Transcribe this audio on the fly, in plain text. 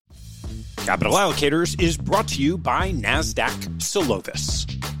Capital Allocators is brought to you by NASDAQ Solovis.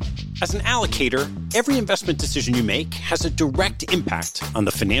 As an allocator, every investment decision you make has a direct impact on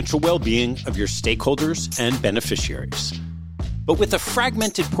the financial well-being of your stakeholders and beneficiaries. But with a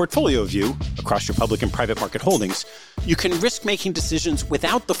fragmented portfolio view across your public and private market holdings, you can risk making decisions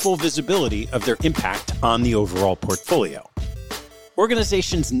without the full visibility of their impact on the overall portfolio.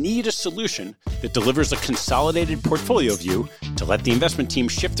 Organizations need a solution that delivers a consolidated portfolio view to let the investment team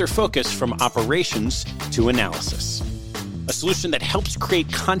shift their focus from operations to analysis. A solution that helps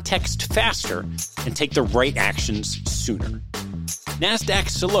create context faster and take the right actions sooner. NASDAQ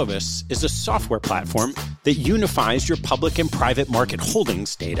Solovis is a software platform that unifies your public and private market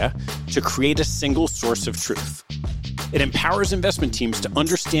holdings data to create a single source of truth. It empowers investment teams to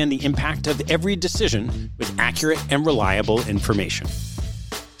understand the impact of every decision with accurate and reliable information.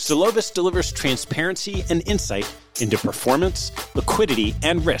 Solovis delivers transparency and insight into performance, liquidity,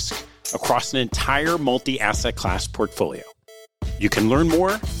 and risk across an entire multi-asset class portfolio. You can learn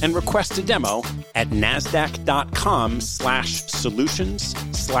more and request a demo at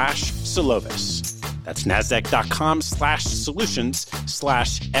nasdaq.com/solutions/Solovis. That's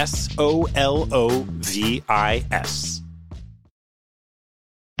nasdaq.com/solutions/SOLOVIS.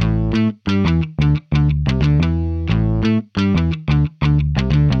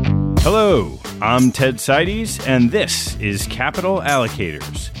 Hello, I'm Ted Seides, and this is Capital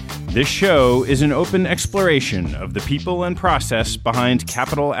Allocators. This show is an open exploration of the people and process behind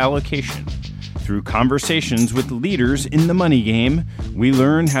capital allocation. Through conversations with leaders in the money game, we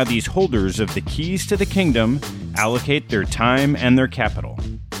learn how these holders of the keys to the kingdom allocate their time and their capital.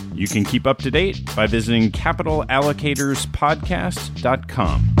 You can keep up to date by visiting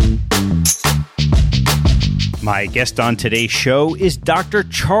capitalallocatorspodcast.com. My guest on today's show is Dr.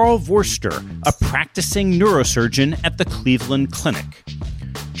 Charles Vorster, a practicing neurosurgeon at the Cleveland Clinic.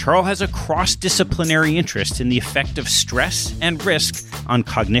 Charles has a cross-disciplinary interest in the effect of stress and risk on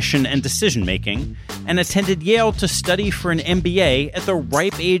cognition and decision-making, and attended Yale to study for an MBA at the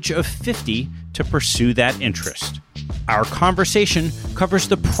ripe age of 50 to pursue that interest. Our conversation covers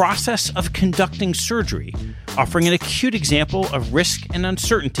the process of conducting surgery, offering an acute example of risk and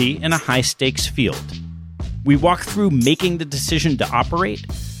uncertainty in a high-stakes field. We walk through making the decision to operate,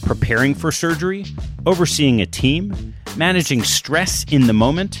 preparing for surgery, overseeing a team, managing stress in the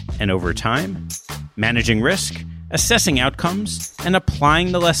moment and over time, managing risk, assessing outcomes, and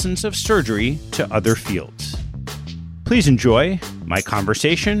applying the lessons of surgery to other fields. Please enjoy my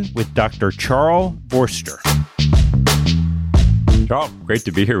conversation with Dr. Charles Vorster. Charles, great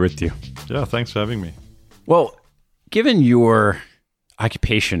to be here with you. Yeah, thanks for having me. Well, given your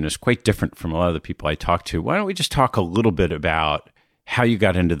occupation is quite different from a lot of the people I talk to, why don't we just talk a little bit about how you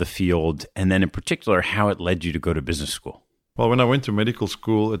got into the field, and then in particular, how it led you to go to business school? Well, when I went to medical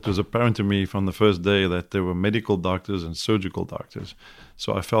school, it was apparent to me from the first day that there were medical doctors and surgical doctors.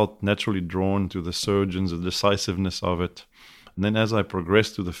 So I felt naturally drawn to the surgeons, the decisiveness of it. And then as I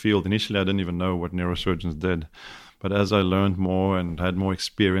progressed through the field, initially I didn't even know what neurosurgeons did. But as I learned more and had more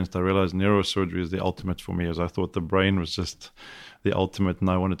experience, I realized neurosurgery is the ultimate for me, as I thought the brain was just the ultimate, and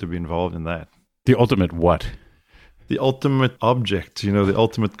I wanted to be involved in that. The ultimate what? The ultimate object, the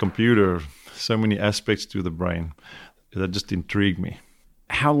ultimate computer, so many aspects to the brain that just intrigued me.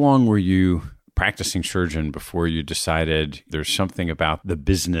 How long were you practicing surgeon before you decided there's something about the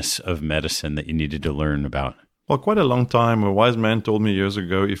business of medicine that you needed to learn about? Well, quite a long time. A wise man told me years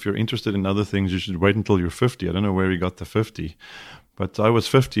ago, if you're interested in other things, you should wait until you're 50. I don't know where he got the 50, but I was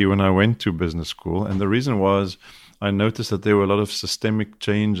 50 when I went to business school. And the reason was I noticed that there were a lot of systemic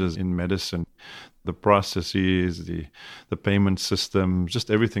changes in medicine. The processes, the payment system, just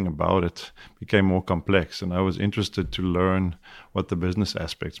everything about it became more complex. And I was interested to learn what the business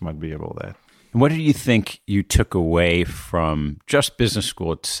aspects might be of all that. And what did you think you took away from just business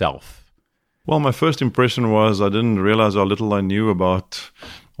school itself? Well, my first impression was I didn't realize how little I knew about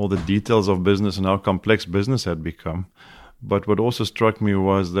all the details of business and how complex business had become. But what also struck me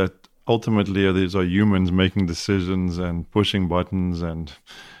was that ultimately these are humans making decisions and pushing buttons and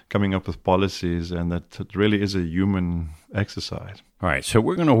coming up with policies, and that it really is a human exercise. All right, so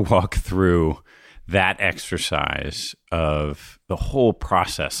we're going to walk through that exercise of the whole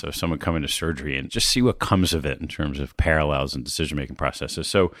process of someone coming to surgery and just see what comes of it in terms of parallels and decision-making processes.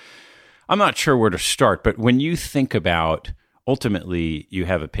 So I'm not sure where to start, but when you think about ultimately you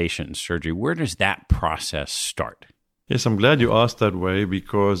have a patient in surgery, where does that process start? Yes, I'm glad you asked that way,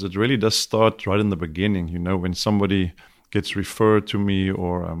 because it really does start right in the beginning. When somebody gets referred to me,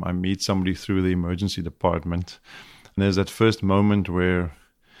 or I meet somebody through the emergency department, and there's that first moment where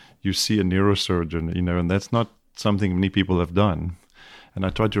you see a neurosurgeon, and that's not something many people have done. And I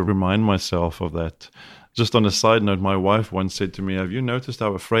tried to remind myself of that. Just on a side note, my wife once said to me, have you noticed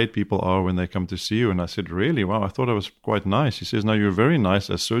how afraid people are when they come to see you? And I said, really? Wow, I thought I was quite nice. She says, no, you're very nice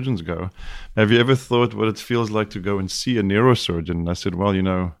as surgeons go. Have you ever thought what it feels like to go and see a neurosurgeon? And I said,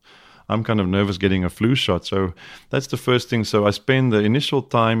 well, I'm kind of nervous getting a flu shot. So that's the first thing. So I spend the initial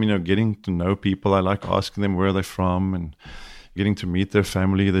time, getting to know people. I like asking them where they're from and getting to meet their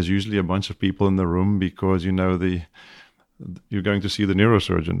family. There's usually a bunch of people in the room because, you're going to see the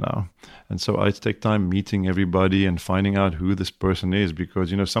neurosurgeon now. And so I take time meeting everybody and finding out who this person is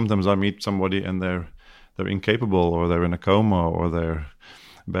because, sometimes I meet somebody and they're incapable or they're in a coma or they're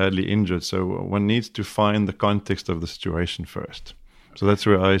badly injured. So one needs to find the context of the situation first. So that's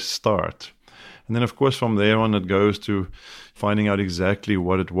where I start. And then, of course, from there on, it goes to finding out exactly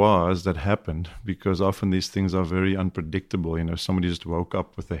what it was that happened because often these things are very unpredictable. Somebody just woke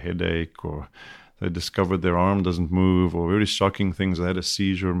up with a headache or they discovered their arm doesn't move, or very shocking things. They had a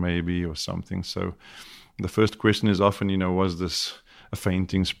seizure maybe or something. So the first question is often, was this a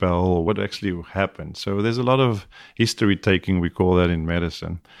fainting spell or what actually happened? So there's a lot of history taking, we call that in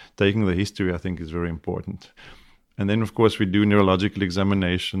medicine. Taking the history, I think, is very important. And then, of course, we do neurological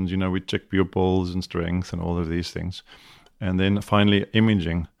examinations. We check pupils and strength and all of these things. And then finally,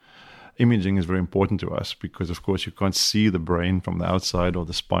 imaging. Imaging is very important to us because, of course, you can't see the brain from the outside or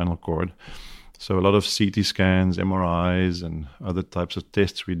the spinal cord. So a lot of CT scans, MRIs, and other types of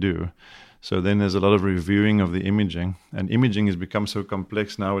tests we do. So then there's a lot of reviewing of the imaging. And imaging has become so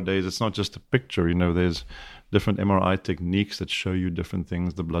complex nowadays. It's not just a picture. There's different MRI techniques that show you different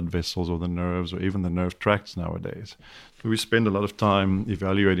things, the blood vessels or the nerves or even the nerve tracts nowadays. So we spend a lot of time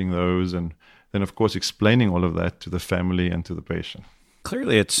evaluating those and then, of course, explaining all of that to the family and to the patient.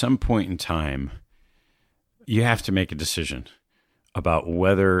 Clearly, at some point in time, you have to make a decision about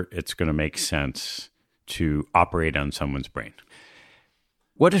whether it's going to make sense to operate on someone's brain.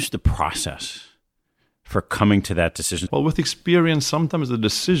 What is the process for coming to that decision? Well, with experience, sometimes the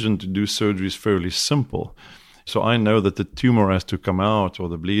decision to do surgery is fairly simple. So I know that the tumor has to come out or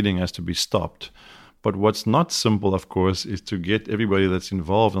the bleeding has to be stopped. But what's not simple, of course, is to get everybody that's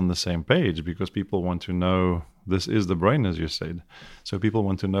involved on the same page because people want to know this is the brain, as you said. So people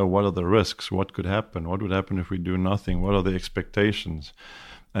want to know what are the risks, what could happen, what would happen if we do nothing, what are the expectations.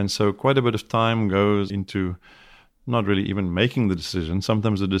 And so quite a bit of time goes into not really even making the decision.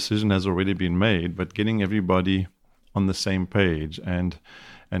 Sometimes the decision has already been made, but getting everybody on the same page and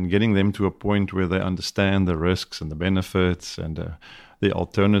getting them to a point where they understand the risks and the benefits and the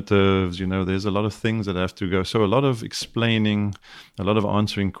alternatives. There's a lot of things that have to go. So a lot of explaining, a lot of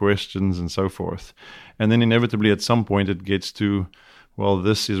answering questions and so forth. And then inevitably at some point it gets to, well,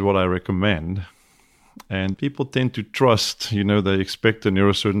 this is what I recommend. And people tend to trust, they expect a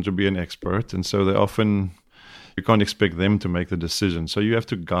neurosurgeon to be an expert. And so you can't expect them to make the decision. So you have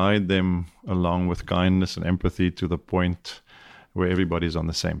to guide them along with kindness and empathy to the point where everybody's on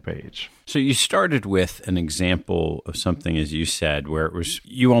the same page. So you started with an example of something, as you said, where it was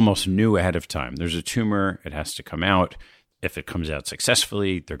you almost knew ahead of time. There's a tumor, it has to come out. If it comes out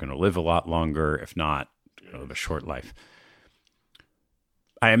successfully, they're going to live a lot longer. If not, they're going to live a short life.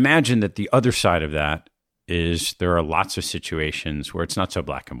 I imagine that the other side of that is there are lots of situations where it's not so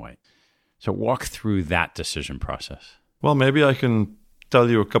black and white. So walk through that decision process. Well, maybe I can tell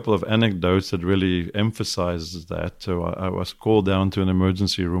you a couple of anecdotes that really emphasizes that. So I was called down to an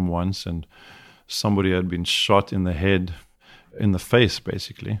emergency room once and somebody had been shot in the head, in the face,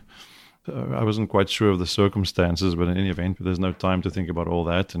 basically. I wasn't quite sure of the circumstances, but in any event, there's no time to think about all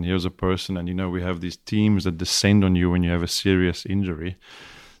that. And here's a person, and we have these teams that descend on you when you have a serious injury.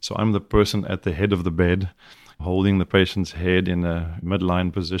 So I'm the person at the head of the bed, holding the patient's head in a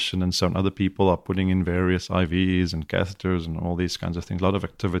midline position, and some other people are putting in various IVs and catheters and all these kinds of things, a lot of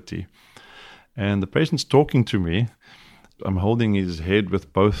activity. And the patient's talking to me. I'm holding his head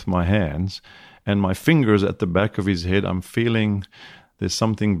with both my hands, and my fingers at the back of his head, I'm feeling there's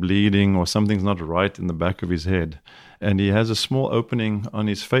something bleeding or something's not right in the back of his head. And he has a small opening on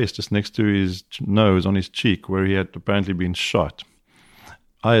his face, just next to his nose, on his cheek, where he had apparently been shot.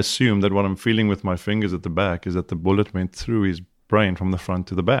 I assume that what I'm feeling with my fingers at the back is that the bullet went through his brain from the front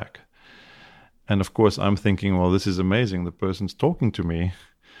to the back. And of course, I'm thinking, well, this is amazing. The person's talking to me,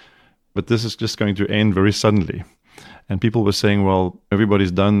 but this is just going to end very suddenly. And people were saying, well,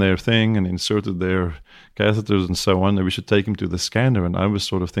 everybody's done their thing and inserted their catheters and so on, and we should take him to the scanner. And I was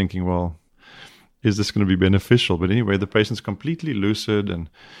sort of thinking, well, is this going to be beneficial? But anyway, the patient's completely lucid, and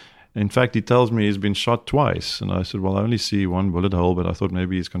in fact, he tells me he's been shot twice. And I said, well, I only see one bullet hole, but I thought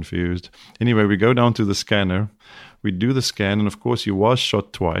maybe he's confused. Anyway, we go down to the scanner. We do the scan, and of course, he was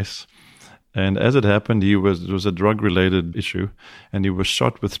shot twice. And as it happened, it was a drug-related issue, and he was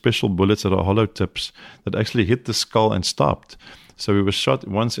shot with special bullets that are hollow tips that actually hit the skull and stopped. So he was shot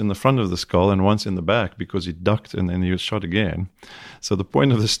once in the front of the skull and once in the back because he ducked, and then he was shot again. So the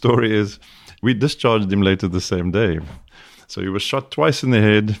point of the story is we discharged him later the same day. So he was shot twice in the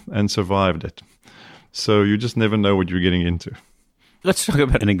head and survived it. So you just never know what you're getting into. Let's talk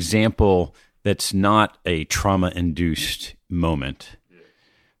about an example that's not a trauma-induced moment,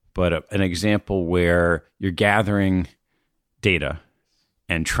 but an example where you're gathering data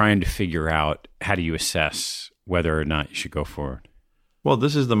and trying to figure out how do you assess whether or not you should go forward. Well,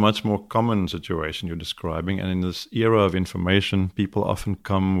 this is the much more common situation you're describing. And in this era of information, people often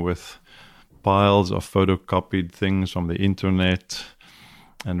come with piles of photocopied things from the internet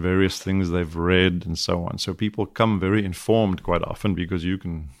and various things they've read and so on. So people come very informed quite often because you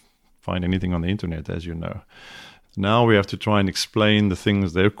can find anything on the internet, as you know. Now we have to try and explain the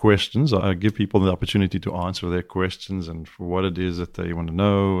things, their questions. I give people the opportunity to answer their questions and for what it is that they want to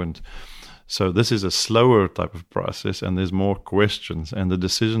know. And so this is a slower type of process, and there's more questions. And the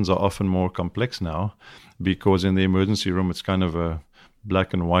decisions are often more complex now because in the emergency room, it's kind of a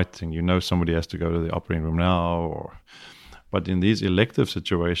black and white thing. You know somebody has to go to the operating room now. But in these elective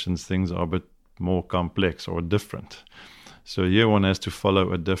situations, things are a bit more complex or different. So here one has to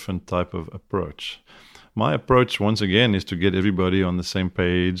follow a different type of approach. My approach, once again, is to get everybody on the same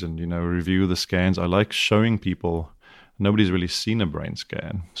page and, review the scans. I like showing people. Nobody's really seen a brain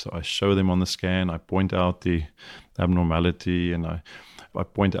scan. So I show them on the scan. I point out the abnormality, and I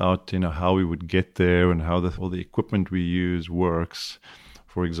point out, how we would get there and how all the equipment we use works.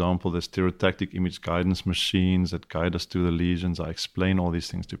 For example, the stereotactic image guidance machines that guide us to the lesions. I explain all these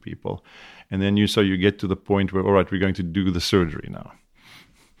things to people. And then you get to the point where, all right, we're going to do the surgery now.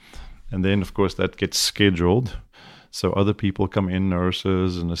 And then, of course, that gets scheduled. So other people come in,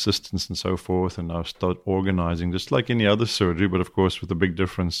 nurses and assistants and so forth, and now start organizing, just like any other surgery. But, of course, with the big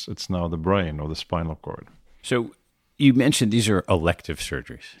difference, it's now the brain or the spinal cord. So you mentioned these are elective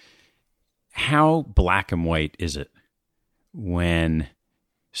surgeries. How black and white is it when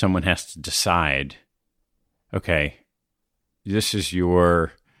someone has to decide, okay, this is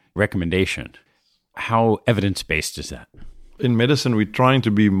your recommendation? How evidence-based is that? In medicine, we're trying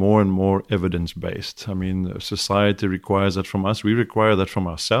to be more and more evidence-based. I mean, society requires that from us. We require that from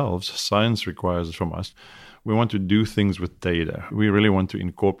ourselves. Science requires it from us. We want to do things with data. We really want to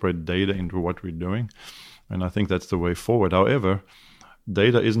incorporate data into what we're doing. And I think that's the way forward. However,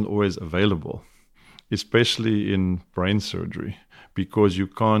 data isn't always available, especially in brain surgery, because you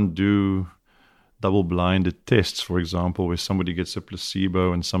can't do double-blinded tests, for example, where somebody gets a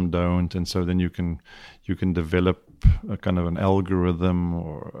placebo and some don't, and so then you can develop a kind of an algorithm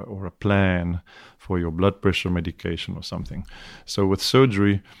or a plan for your blood pressure medication or something. So with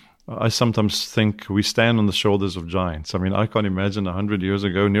surgery, I sometimes think we stand on the shoulders of giants. I mean, I can't imagine 100 years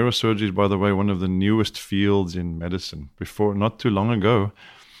ago. Neurosurgery is, by the way, one of the newest fields in medicine. Before, not too long ago,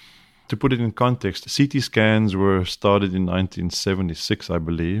 to put it in context, CT scans were started in 1976, I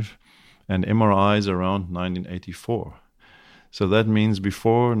believe, and MRIs around 1984. So that means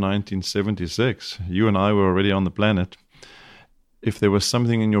before 1976, you and I were already on the planet. If there was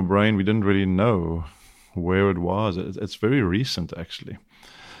something in your brain, we didn't really know where it was. It's very recent, actually.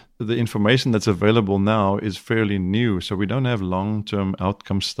 The information that's available now is fairly new, so we don't have long-term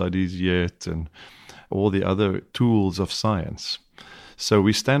outcome studies yet and all the other tools of science. So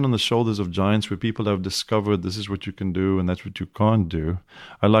we stand on the shoulders of giants where people have discovered this is what you can do and that's what you can't do.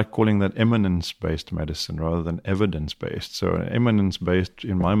 I like calling that eminence-based medicine rather than evidence-based. So eminence-based,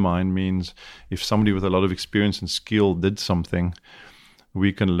 in my mind, means if somebody with a lot of experience and skill did something,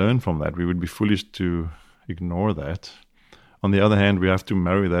 we can learn from that. We would be foolish to ignore that. On the other hand, we have to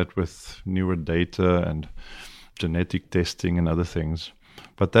marry that with newer data and genetic testing and other things.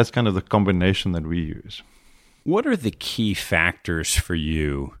 But that's kind of the combination that we use. What are the key factors for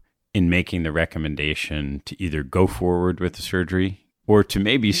you in making the recommendation to either go forward with the surgery or to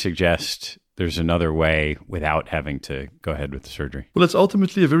maybe suggest there's another way without having to go ahead with the surgery? Well, it's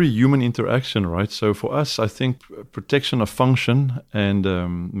ultimately a very human interaction, right? So for us, I think protection of function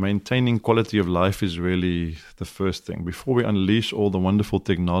and maintaining quality of life is really the first thing. Before we unleash all the wonderful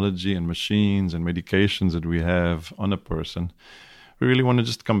technology and machines and medications that we have on a person, we really want to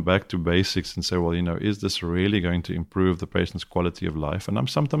just come back to basics and say, well, is this really going to improve the patient's quality of life? And I'm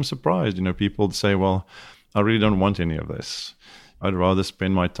sometimes surprised, people say, well, I really don't want any of this. I'd rather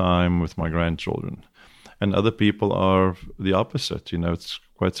spend my time with my grandchildren. And other people are the opposite. It's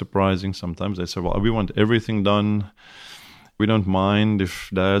quite surprising sometimes. They say, well, we want everything done. We don't mind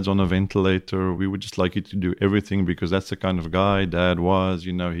if Dad's on a ventilator. We would just like you to do everything because that's the kind of guy Dad was.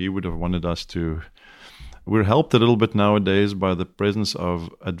 He would have wanted us to. We're helped a little bit nowadays by the presence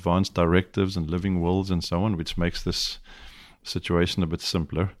of advanced directives and living wills and so on, which makes this situation a bit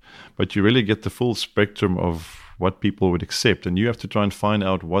simpler. But you really get the full spectrum of what people would accept, and you have to try and find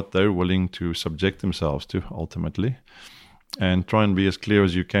out what they're willing to subject themselves to ultimately, and try and be as clear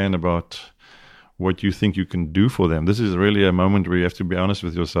as you can about what you think you can do for them. This is really a moment where you have to be honest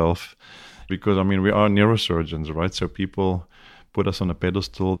with yourself, because we are neurosurgeons, right? So people put us on a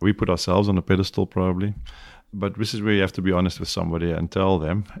pedestal. We put ourselves on a pedestal probably, but this is where you have to be honest with somebody and tell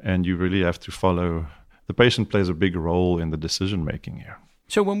them, and you really have to follow. The patient plays a big role in the decision making here.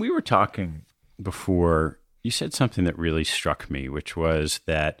 So when we were talking before, you said something that really struck me, which was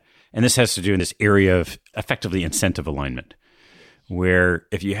that, and this has to do in this area of effectively incentive alignment, where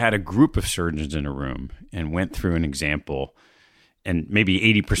if you had a group of surgeons in a room and went through an example, and maybe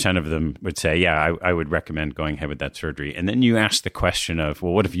 80% of them would say, yeah, I would recommend going ahead with that surgery. And then you asked the question of,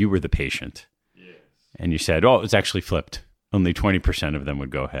 well, what if you were the patient? Yes. And you said, oh, it's actually flipped. Only 20% of them would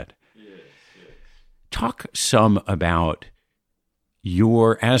go ahead. Yes. Talk some about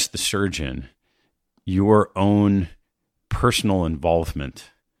as the surgeon, your own personal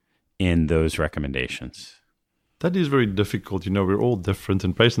involvement in those recommendations. That is very difficult. We're all different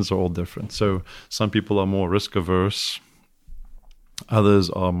and patients are all different. So some people are more risk averse.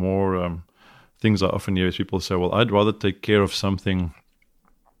 Others are more, things I often hear is people say, well, I'd rather take care of something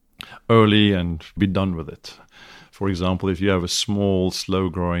early and be done with it. For example, if you have a small,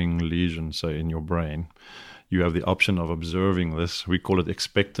 slow-growing lesion, say, in your brain, you have the option of observing this. We call it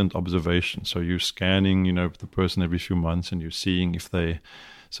expectant observation. So you're scanning, the person every few months and you're seeing if they...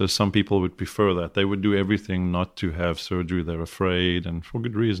 So some people would prefer that. They would do everything not to have surgery. They're afraid, and for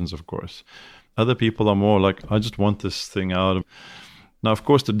good reasons, of course. Other people are more like, I just want this thing out. Now, of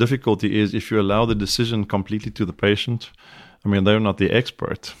course, the difficulty is if you allow the decision completely to the patient. They're not the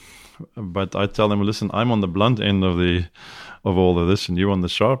expert. But I tell them, listen, I'm on the blunt end of all of this and you're on the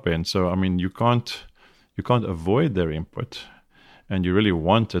sharp end. So, you can't avoid their input, and you really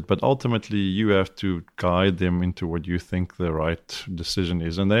want it, but ultimately you have to guide them into what you think the right decision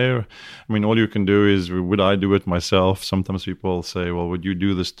is. And all you can do is, would I do it myself? Sometimes people say, well, would you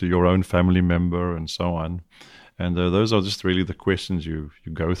do this to your own family member, and so on. And those are just really the questions you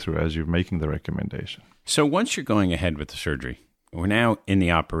go through as you're making the recommendation. So once you're going ahead with the surgery, we're now in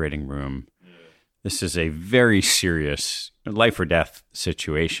the operating room. This is a very serious life or death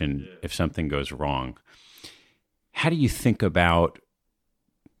situation if something goes wrong. How do you think about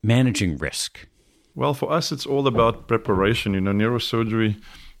managing risk? Well, for us, it's all about preparation. Neurosurgery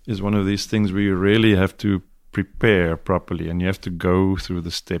is one of these things where you really have to prepare properly and you have to go through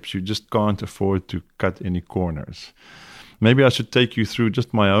the steps. You just can't afford to cut any corners. Maybe I should take you through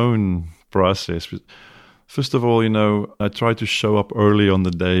just my own process. First of all, I try to show up early on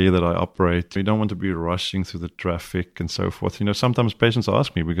the day that I operate. You don't want to be rushing through the traffic and so forth. Sometimes patients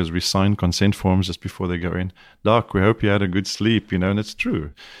ask me, because we sign consent forms just before they go in, Doc, we hope you had a good sleep, and it's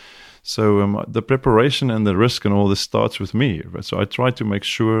true. So the preparation and the risk and all this starts with me. So I try to make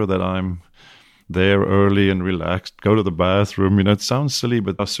sure that I'm there early and relaxed, go to the bathroom. It sounds silly,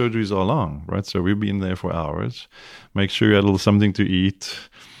 but our surgeries are long, right? So we've been there for hours. Make sure you had a little something to eat.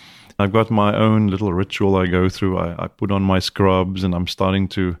 I've got my own little ritual I go through. I put on my scrubs and I'm starting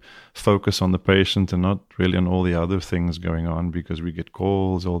to focus on the patient and not really on all the other things going on, because we get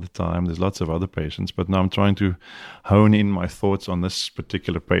calls all the time. There's lots of other patients, but now I'm trying to hone in my thoughts on this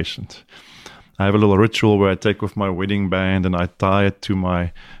particular patient. I have a little ritual where I take off my wedding band and I tie it to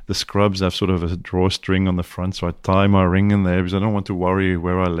the scrubs. Have sort of a drawstring on the front, so I tie my ring in there because I don't want to worry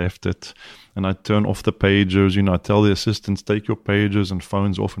where I left it. And I turn off the pagers. I tell the assistants, take your pagers and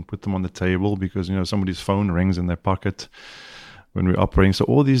phones off and put them on the table, because somebody's phone rings in their pocket when we're operating. So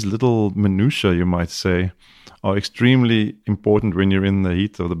all these little minutiae, you might say, are extremely important when you're in the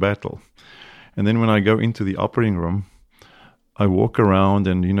heat of the battle. And then when I go into the operating room, I walk around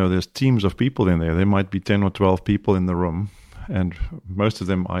and, there's teams of people in there. There might be 10 or 12 people in the room, and most of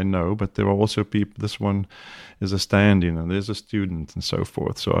them I know, but there are also people, this one is a stand-in and there's a student and so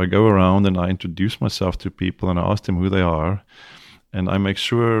forth. So I go around and I introduce myself to people and I ask them who they are, and I make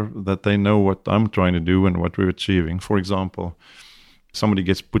sure that they know what I'm trying to do and what we're achieving. For example, somebody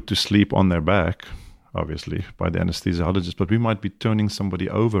gets put to sleep on their back, obviously, by the anesthesiologist, but we might be turning somebody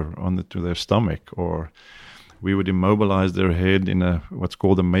over to their stomach, or we would immobilize their head in what's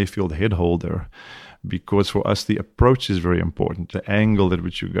called a Mayfield head holder, because for us the approach is very important, the angle at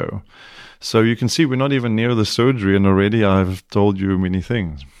which you go. So you can see we're not even near the surgery and already I've told you many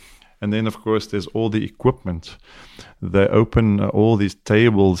things. And then, of course, there's all the equipment. They open all these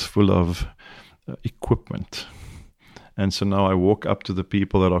tables full of equipment. And so now I walk up to the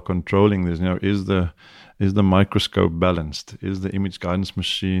people that are controlling this. Is the microscope balanced? Is the image guidance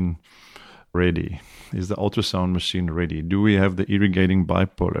machine ready? Is the ultrasound machine ready? Do we have the irrigating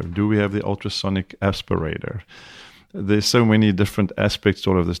bipolar? Do we have the ultrasonic aspirator? There's so many different aspects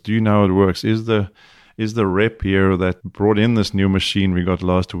to all of this. Do you know how it works? Is the rep here that brought in this new machine we got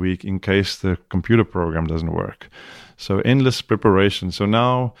last week in case the computer program doesn't work? So endless preparation. So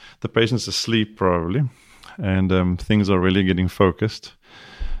now the patient's asleep probably, and things are really getting focused.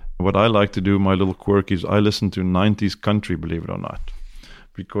 What I like to do, my little quirk, is I listen to 90s country, believe it or not,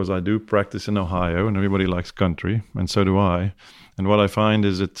 because I do practice in Ohio and everybody likes country, and so do I. And what I find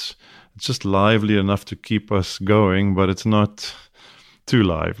is it's just lively enough to keep us going, but it's not too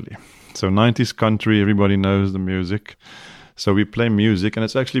lively. So 90s country, everybody knows the music. So we play music, and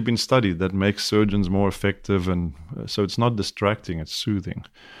it's actually been studied that makes surgeons more effective, and so it's not distracting, it's soothing.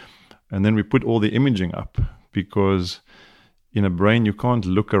 And then we put all the imaging up, because in a brain you can't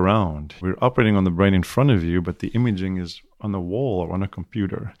look around. We're operating on the brain in front of you, but the imaging is on the wall or on a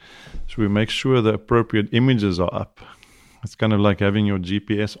computer. So we make sure the appropriate images are up. It's kind of like having your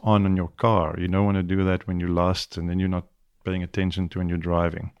GPS on your car. You don't want to do that when you're lost and then you're not paying attention to when you're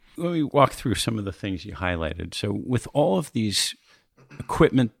driving. Let me walk through some of the things you highlighted. So with all of these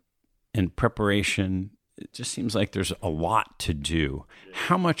equipment and preparation, it just seems like there's a lot to do.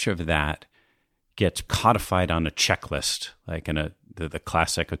 How much of that gets codified on a checklist, like in the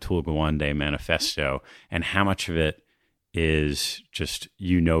classic Atul Gawande manifesto, and how much of it is just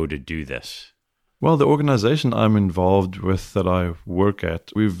to do this? Well, the organization I'm involved with that I work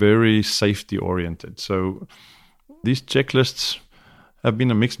at, we're very safety oriented. So these checklists have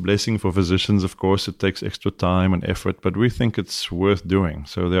been a mixed blessing for physicians. Of course, it takes extra time and effort, but we think it's worth doing.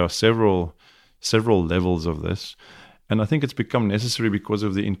 So there are several levels of this. And I think it's become necessary because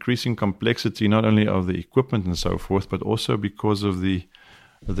of the increasing complexity, not only of the equipment and so forth, but also because of the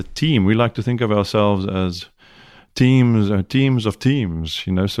team. We like to think of ourselves as teams of teams,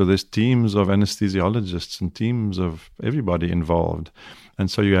 so there's teams of anesthesiologists and teams of everybody involved. And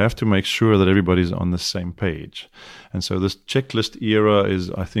so you have to make sure that everybody's on the same page. And so this checklist era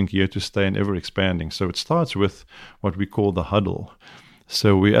is, I think, here to stay and ever expanding. So it starts with what we call the huddle.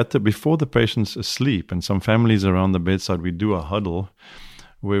 So before the patient's asleep, and some families around the bedside, we do a huddle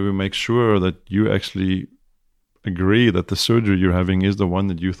where we make sure that you actually agree that the surgery you're having is the one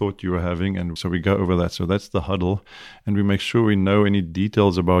that you thought you were having. And so we go over that. So that's the huddle. And we make sure we know any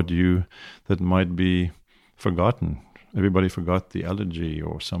details about you that might be forgotten. Everybody forgot the allergy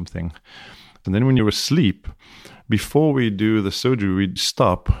or something. And then when you're asleep, before we do the surgery, we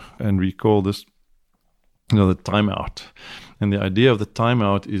stop, and we call this, the timeout. And the idea of the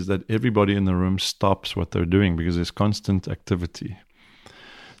timeout is that everybody in the room stops what they're doing because there's constant activity.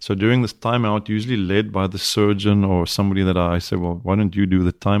 So during this timeout, usually led by the surgeon or somebody that I say, well, why don't you do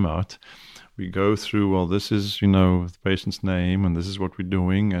the timeout? We go through, well, this is, the patient's name, and this is what we're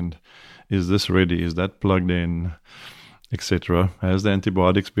doing, and is this ready? Is that plugged in, etc.? Has the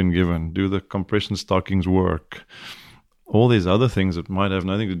antibiotics been given? Do the compression stockings work? All these other things that might have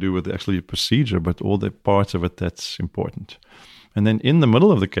nothing to do with actually a procedure, but all the parts of it that's important. And then in the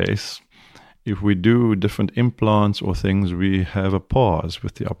middle of the case, if we do different implants or things, we have a pause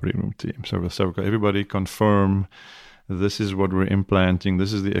with the operating room team. So everybody confirm, this is what we're implanting,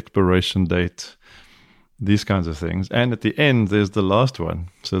 this is the expiration date, these kinds of things. And at the end, there's the last one.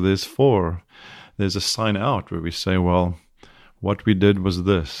 So there's 4. There's a sign out where we say, well, what we did was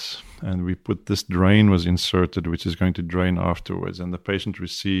this, and we put this drain was inserted, which is going to drain afterwards, and the patient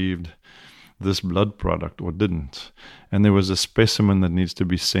received this blood product or didn't. And there was a specimen that needs to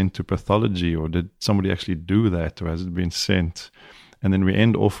be sent to pathology, or did somebody actually do that, or has it been sent? And then we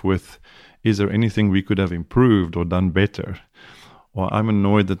end off with, is there anything we could have improved or done better? Or I'm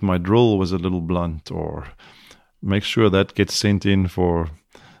annoyed that my drill was a little blunt, or make sure that gets sent in for.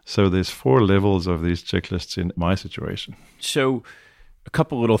 So there's 4 levels of these checklists in my situation. So a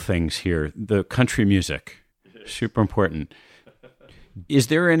couple little things here. The country music, super important. Is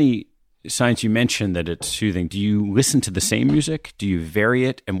there any science? You mentioned that it's soothing. Do you listen to the same music? Do you vary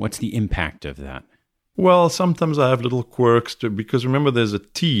it? And what's the impact of that? Well, sometimes I have little quirks because remember there's a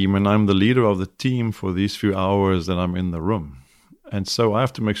team, and I'm the leader of the team for these few hours that I'm in the room. And so I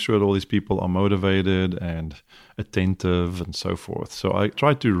have to make sure that all these people are motivated and attentive and so forth. So I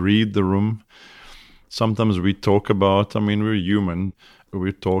try to read the room. Sometimes we talk about, we're human.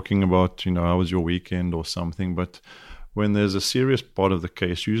 We're talking about, how was your weekend or something. But when there's a serious part of the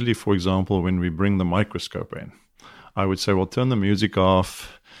case, usually, for example, when we bring the microscope in, I would say, well, turn the music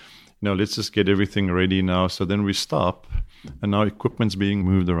off. let's just get everything ready now. So then we stop, and now equipment's being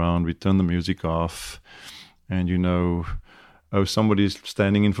moved around. We turn the music off, and somebody's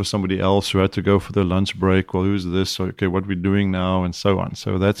standing in for somebody else who had to go for their lunch break. Well, who's this? Okay, what we're doing now, and so on.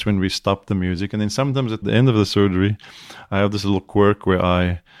 So that's when we stop the music. And then sometimes at the end of the surgery, I have this little quirk where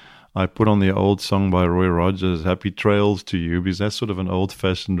I put on the old song by Roy Rogers, Happy Trails to You, because that's sort of an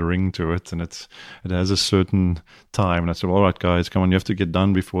old-fashioned ring to it, and it has a certain time. And I said, all right, guys, come on, you have to get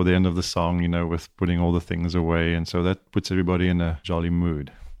done before the end of the song, with putting all the things away. And so that puts everybody in a jolly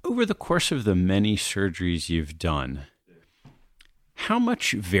mood. Over the course of the many surgeries you've done, how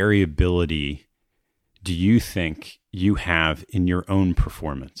much variability do you think you have in your own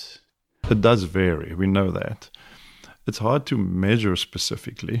performance? It does vary. We know that. It's hard to measure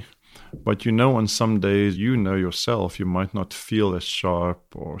specifically, but on some days, yourself, you might not feel as sharp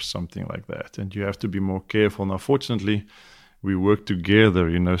or something like that, and you have to be more careful. Now, fortunately, we work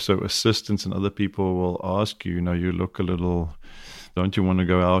together, so assistants and other people will ask you, you look a little... Don't you want to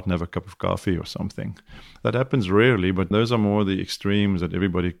go out and have a cup of coffee or something? That happens rarely, but those are more the extremes that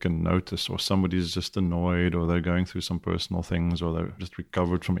everybody can notice, or somebody's just annoyed, or they're going through some personal things, or they're just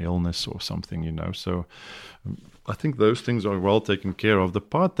recovered from illness or something, So I think those things are well taken care of. The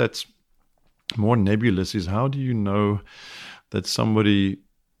part that's more nebulous is, how do you know that somebody,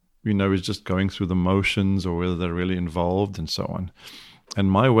 is just going through the motions, or whether they're really involved and so on.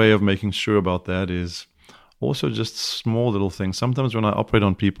 And my way of making sure about that is also just small little things. Sometimes when I operate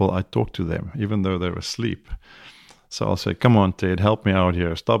on people, I talk to them, even though they're asleep. So I'll say, come on, Ted, help me out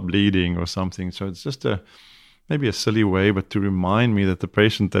here. Stop bleeding or something. So it's just maybe a silly way, but to remind me that the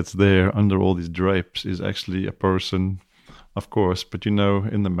patient that's there under all these drapes is actually a person, of course. But, in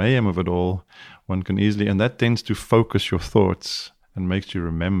the mayhem of it all, one can easily, and that tends to focus your thoughts and makes you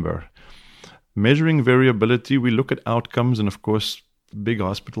remember. Measuring variability, we look at outcomes, and of course, big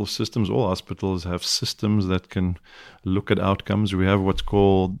hospital systems, all hospitals have systems that can look at outcomes. We have what's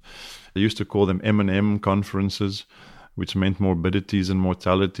called, they used to call them M&M conferences, which meant morbidities and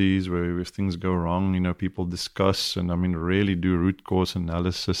mortalities, where if things go wrong, people discuss and, really do root cause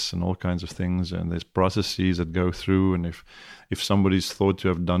analysis and all kinds of things. And there's processes that go through. And if somebody's thought to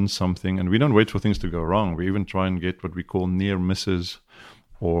have done something, and we don't wait for things to go wrong, we even try and get what we call near misses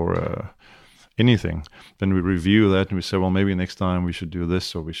or anything, then we review that and we say, well, maybe next time we should do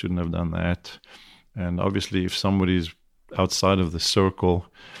this, or we shouldn't have done that. And obviously, if somebody's outside of the circle,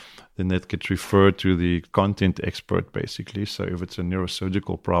 then that gets referred to the content expert, basically. So if it's a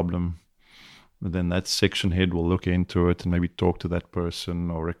neurosurgical problem, then that section head will look into it and maybe talk to that person,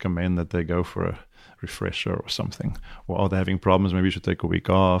 or recommend that they go for a refresher or something. Or are they having problems? Maybe you should take a week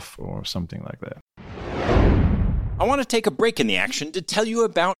off or something like that. I want to take a break in the action to tell you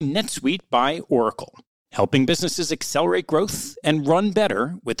about NetSuite by Oracle, helping businesses accelerate growth and run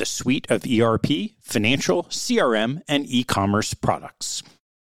better with a suite of ERP, financial, CRM, and e-commerce products.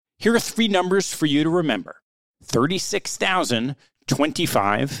 Here are 3 numbers for you to remember: 36,000,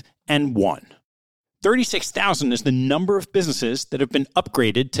 25, and 1. 36,000 is the number of businesses that have been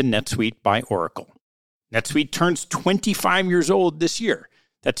upgraded to NetSuite by Oracle. NetSuite turns 25 years old this year.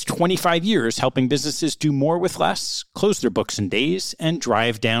 That's 25 years helping businesses do more with less, close their books in days, and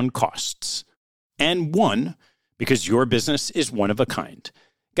drive down costs. And 1, because your business is one of a kind.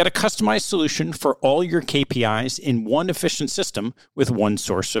 Get a customized solution for all your KPIs in one efficient system with one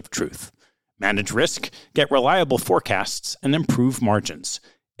source of truth. Manage risk, get reliable forecasts, and improve margins.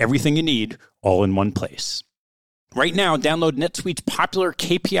 Everything you need, all in one place. Right now, download NetSuite's popular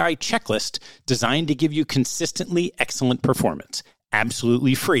KPI checklist designed to give you consistently excellent performance.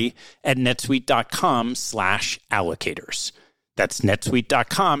 Absolutely free at netsuite.com/allocators. That's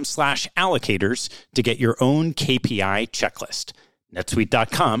netsuite.com/allocators to get your own KPI checklist.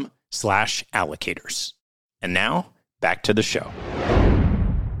 netsuite.com/allocators. And now, back to the show.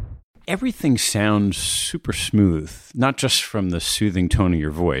 Everything sounds super smooth, not just from the soothing tone of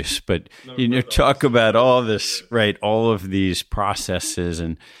your voice, but talk about all this, right? All of these processes,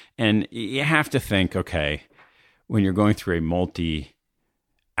 and you have to think, okay, when you're going through a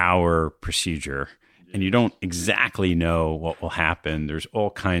multi-hour procedure and you don't exactly know what will happen, there's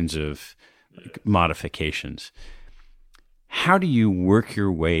all kinds of modifications. How do you work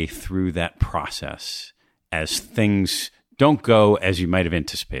your way through that process as things don't go as you might have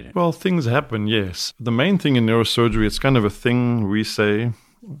anticipated? Well, things happen, yes. The main thing in neurosurgery, it's kind of a thing we say, I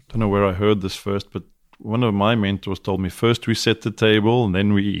don't know where I heard this first, but one of my mentors told me, first we set the table and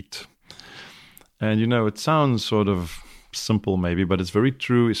then we eat. And, it sounds sort of simple maybe, but it's very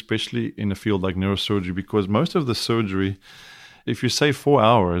true, especially in a field like neurosurgery, because most of the surgery, if you say 4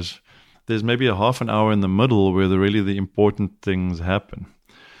 hours, there's maybe a half an hour in the middle where the important things happen.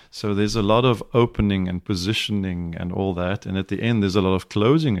 So there's a lot of opening and positioning and all that. And at the end, there's a lot of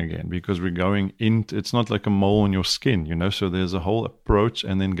closing again, because we're going in. It's not like a mole on your skin, So there's a whole approach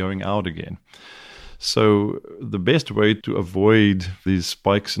and then going out again. So the best way to avoid these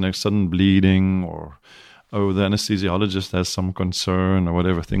spikes in sudden bleeding, or, oh, the anesthesiologist has some concern, or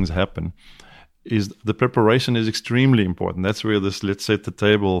whatever things happen, is the preparation is extremely important. That's where this let's set the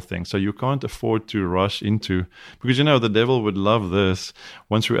table thing. So you can't afford to rush into, because the devil would love this.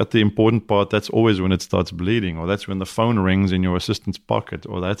 Once we're at the important part, that's always when it starts bleeding, or that's when the phone rings in your assistant's pocket,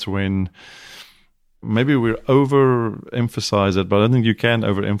 or that's when maybe we overemphasize it, but I don't think you can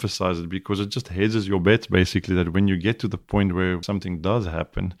overemphasize it, because it just hedges your bets, basically, that when you get to the point where something does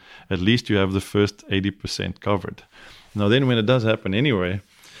happen, at least you have the first 80% covered. Now then, when it does happen anyway,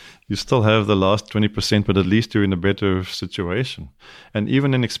 you still have the last 20%, but at least you're in a better situation. And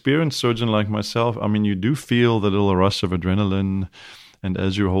even an experienced surgeon like myself, you do feel the little rush of adrenaline, and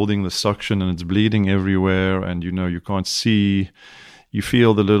as you're holding the suction and it's bleeding everywhere, and you can't see, you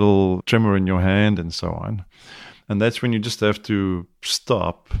feel the little tremor in your hand and so on. And that's when you just have to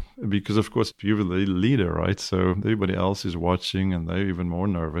stop, because, of course, you're the leader, right? So everybody else is watching, and they're even more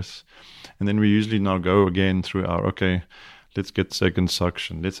nervous. And then we usually now go again through okay, let's get second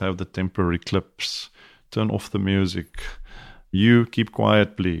suction. Let's have the temporary clips. Turn off the music. You keep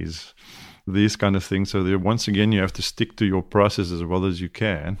quiet, please. These kind of things. So once again, you have to stick to your process as well as you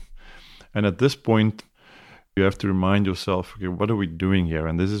can. And at this point, you have to remind yourself, okay, what are we doing here?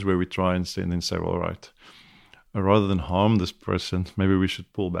 And this is where we try and say, well, all right, rather than harm this person, maybe we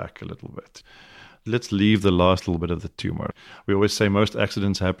should pull back a little bit. Let's leave the last little bit of the tumor. We always say most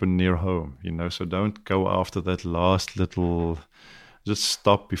accidents happen near home, so don't go after that last little, just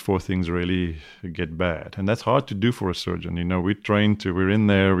stop before things really get bad. And that's hard to do for a surgeon. We're in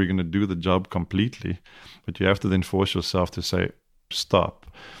there, we're going to do the job completely, but you have to then force yourself to say, stop.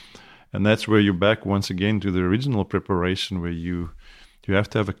 And that's where you're back once again to the original preparation, where you have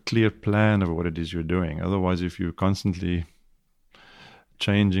to have a clear plan of what it is you're doing. Otherwise, if you're constantly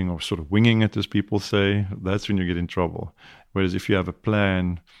changing or sort of winging it, as people say, that's when you get in trouble. Whereas if you have a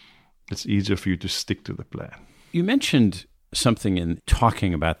plan, it's easier for you to stick to the plan. You mentioned something in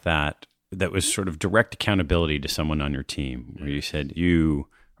talking about that was sort of direct accountability to someone on your team, where you said, you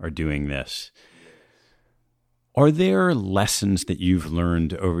are doing this. Are there lessons that you've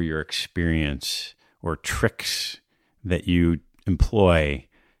learned over your experience, or tricks that you employ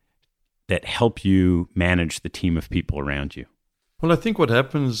that help you manage the team of people around you? Well, I think what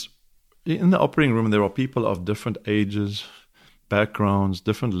happens in the operating room, there are people of different ages, backgrounds,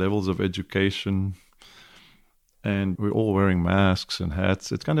 different levels of education, and we're all wearing masks and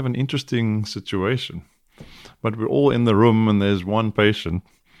hats. It's kind of an interesting situation, but we're all in the room and there's one patient.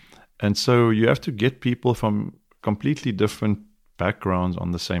 And so you have to get people from completely different backgrounds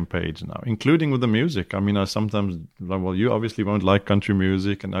on the same page now, including with the music. I sometimes, you obviously won't like country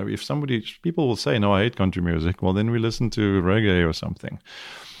music. And if people will say, no, I hate country music, well, then we listen to reggae or something.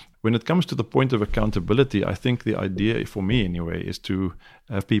 When it comes to the point of accountability, I think the idea, for me anyway, is to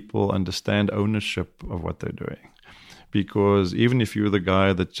have people understand ownership of what they're doing. Because even if you're the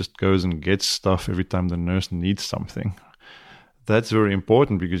guy that just goes and gets stuff every time the nurse needs something, that's very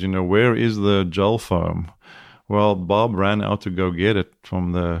important, because, where is the gel foam? Well, Bob ran out to go get it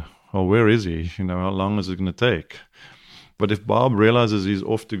from where is he? How long is it going to take? But if Bob realizes he's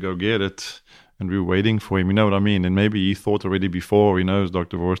off to go get it and we're waiting for him, you know what I mean? And maybe he thought already before, he knows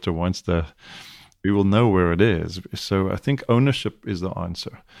Dr. Vorster wants we will know where it is. So I think ownership is the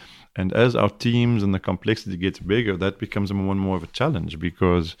answer. And as our teams and the complexity gets bigger, that becomes more and more of a challenge,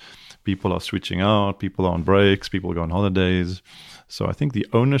 because people are switching out, people are on breaks, people go on holidays. So I think the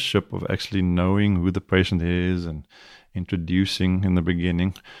ownership of actually knowing who the patient is and introducing in the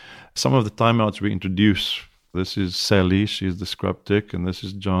beginning. Some of the timeouts we introduce, this is Sally, she's the scrub tech, and this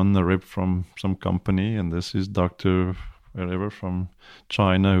is John, the rep from some company, and this is Dr. wherever from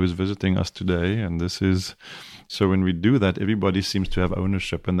China who is visiting us today, and this is... So when we do that, everybody seems to have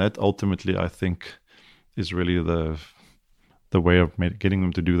ownership, and that ultimately, I think, is really the way of getting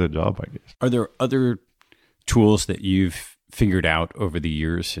them to do their job, I guess. Are there other tools that you've figured out over the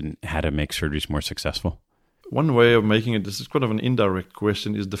years and how to make surgeries more successful? One way of making it, this is kind of an indirect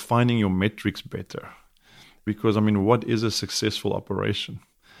question, is defining your metrics better. Because, what is a successful operation?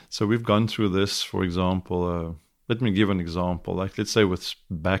 So we've gone through this, for example, let me give an example. Like, let's say with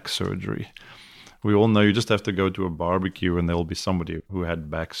back surgery. We all know you just have to go to a barbecue and there'll be somebody who had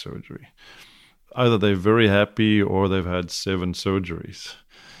back surgery. Either they're very happy or they've had 7 surgeries.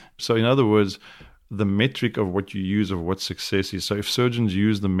 So in other words, the metric of what you use, of what success is. So if surgeons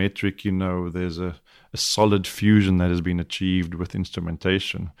use the metric, there's a a solid fusion that has been achieved with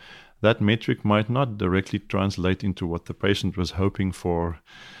instrumentation, that metric might not directly translate into what the patient was hoping for,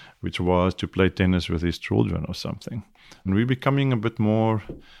 which was to play tennis with his children or something. And we're becoming a bit more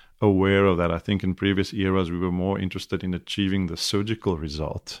aware of that. I think in previous eras, we were more interested in achieving the surgical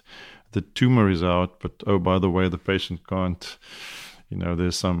result. The tumor is out, but oh, by the way, the patient can't,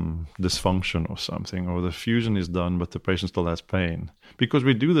 there's some dysfunction or something, or the fusion is done, but the patient still has pain. Because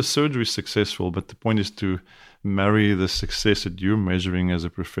we do the surgery successful, but the point is to marry the success that you're measuring as a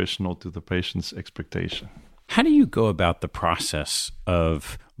professional to the patient's expectation. How do you go about the process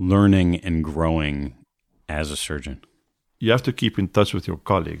of learning and growing as a surgeon? You have to keep in touch with your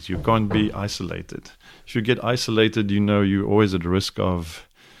colleagues. You can't be isolated. If you get isolated, you're always at risk of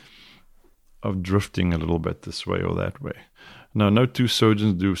drifting a little bit this way or that way. Now, no two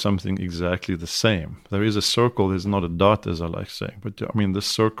surgeons do something exactly the same. There is a circle, there's not a dot, as I like saying. But this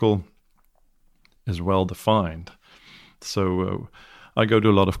circle is well defined. So I go to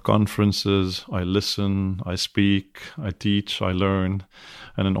a lot of conferences, I listen, I speak, I teach, I learn.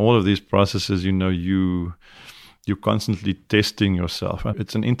 And in all of these processes, you're constantly testing yourself.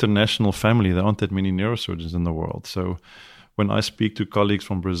 It's an international family. There aren't that many neurosurgeons in the world. So when I speak to colleagues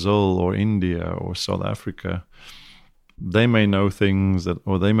from Brazil or India or South Africa, they may know things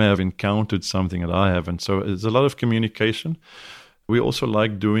or they may have encountered something that I haven't. So it's a lot of communication. We also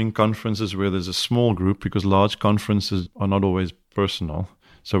like doing conferences where there's a small group, because large conferences are not always personal.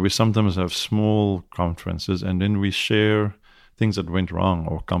 So we sometimes have small conferences, and then we share things that went wrong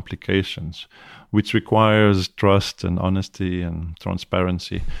or complications, which requires trust and honesty and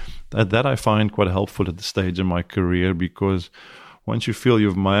transparency. That I find quite helpful at this stage in my career, because once you feel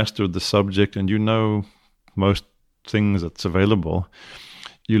you've mastered the subject and most things that's available,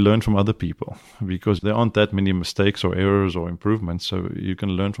 you learn from other people, because there aren't that many mistakes or errors or improvements, so you can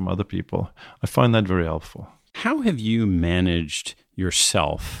learn from other people. I find that very helpful. How have you managed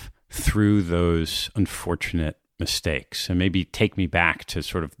yourself through those unfortunate mistakes? And maybe take me back to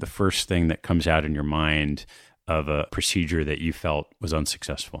sort of the first thing that comes out in your mind of a procedure that you felt was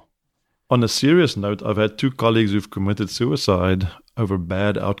unsuccessful. On a serious note, I've had 2 colleagues who've committed suicide over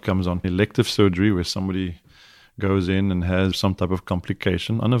bad outcomes on elective surgery, where somebody goes in and has some type of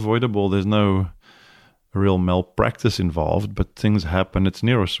complication. Unavoidable, there's no real malpractice involved, but things happen. It's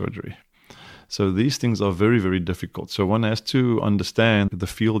neurosurgery. So these things are very, very difficult. So one has to understand the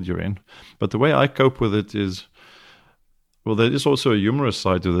field you're in. But the way I cope with it is, well, there is also a humorous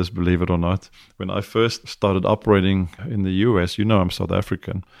side to this, believe it or not. When I first started operating in the US, I'm South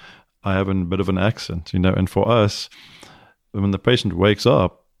African. I have a bit of an accent, and for us, when the patient wakes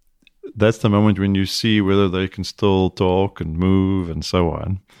up, that's the moment when you see whether they can still talk and move and so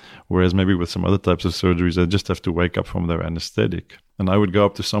on. Whereas maybe with some other types of surgeries, they just have to wake up from their anesthetic. And I would go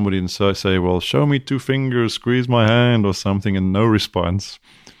up to somebody and say, well, show me 2 fingers, squeeze my hand or something, and no response.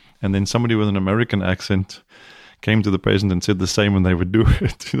 And then somebody with an American accent came to the patient and said the same, and they would do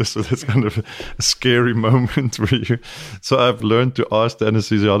it. So that's kind of a scary moment for you. So I've learned to ask the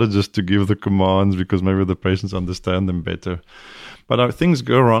anesthesiologist to give the commands, because maybe the patients understand them better. But things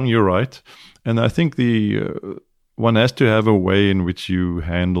go wrong, you're right. And I think one has to have a way in which you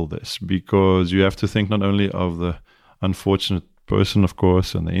handle this, because you have to think not only of the unfortunate person, of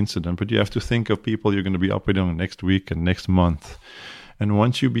course, and the incident, but you have to think of people you're going to be operating on next week and next month. And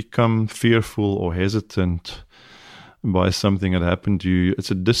once you become fearful or hesitant by something that happened to you,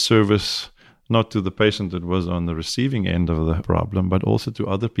 it's a disservice not to the patient that was on the receiving end of the problem, but also to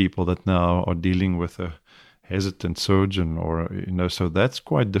other people that now are dealing with a hesitant surgeon, so that's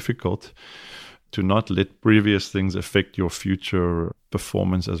quite difficult, to not let previous things affect your future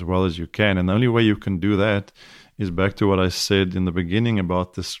performance as well as you can. And the only way you can do that is back to what I said in the beginning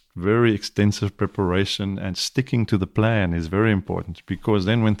about this very extensive preparation, and sticking to the plan is very important, because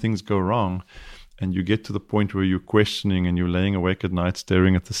then when things go wrong and you get to the point where you're questioning and you're laying awake at night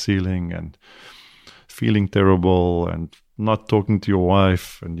staring at the ceiling and feeling terrible and not talking to your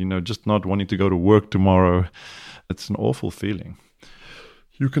wife and, just not wanting to go to work tomorrow, it's an awful feeling.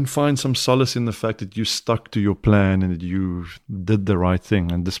 You can find some solace in the fact that you stuck to your plan and that you did the right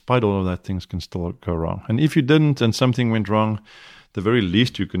thing. And despite all of that, things can still go wrong. And if you didn't and something went wrong, the very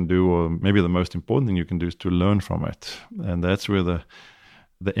least you can do, or maybe the most important thing you can do, is to learn from it. And that's where the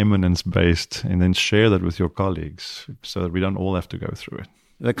eminence based, and then share that with your colleagues so that we don't all have to go through it.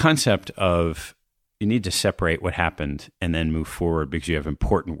 The concept of you need to separate what happened and then move forward because you have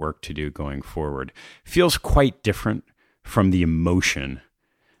important work to do going forward feels quite different from the emotion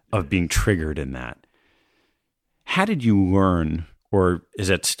of being triggered in that. How did you learn, or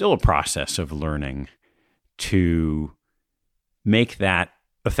is it still a process of learning, to make that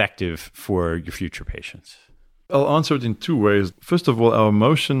effective for your future patients? I'll answer it in two ways. First of all, our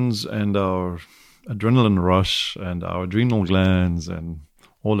emotions and our adrenaline rush and our adrenal glands and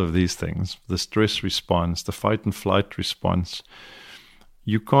all of these things, the stress response, the fight and flight response,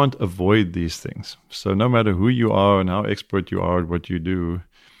 you can't avoid these things. So no matter who you are and how expert you are at what you do,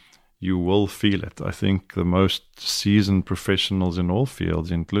 you will feel it. I think the most seasoned professionals in all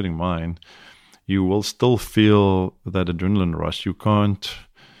fields, including mine, you will still feel that adrenaline rush. You can't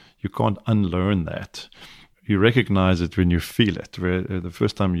unlearn that. You recognize it when you feel it. Where the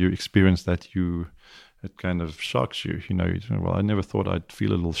first time you experience that, it kind of shocks you. You think, well, I never thought I'd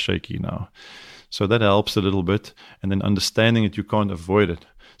feel a little shaky now. So that helps a little bit. And then understanding it, you can't avoid it.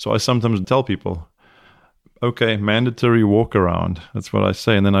 So I sometimes tell people, okay, mandatory walk around. That's what I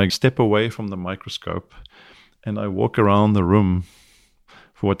say. And then I step away from the microscope and I walk around the room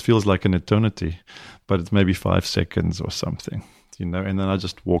for what feels like an eternity, but it's maybe 5 seconds or something, and then I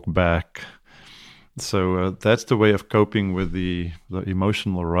just walk back. So that's the way of coping with the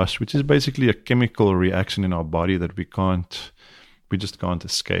emotional rush, which is basically a chemical reaction in our body that we just can't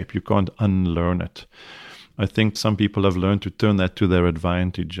escape. You can't unlearn it. I think some people have learned to turn that to their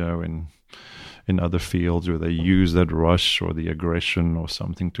advantage in other fields where they use that rush or the aggression or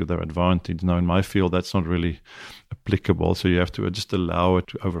something to their advantage. Now, in my field, that's not really applicable, so you have to just allow it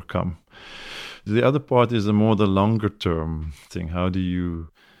to overcome. The other part is the longer term thing. How do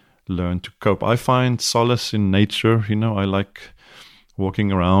you learn to cope? I find solace in nature. I like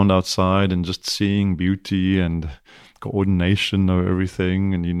walking around outside and just seeing beauty and coordination of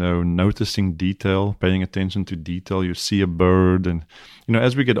everything, and noticing detail, paying attention to detail. You see a bird, and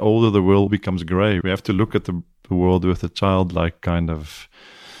as we get older, the world becomes gray. We have to look at the world with a childlike kind of,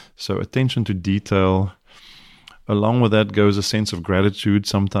 so attention to detail. Along with that goes a sense of gratitude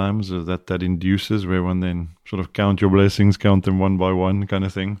sometimes that induces, where one then sort of count your blessings, count them one by one kind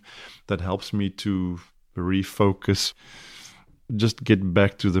of thing. That helps me to refocus, just get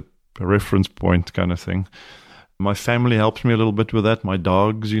back to the reference point kind of thing. My family helps me a little bit with that. My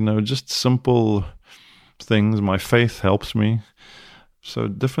dogs, just simple things. My faith helps me. So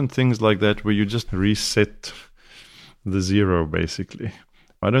different things like that where you just reset the zero, basically.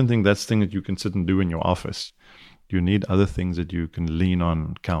 I don't think that's the thing that you can sit and do in your office. You need other things that you can lean on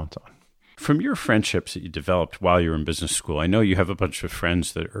and count on. From your friendships that you developed while you were in business school, I know you have a bunch of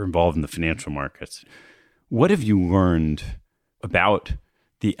friends that are involved in the financial markets. What have you learned about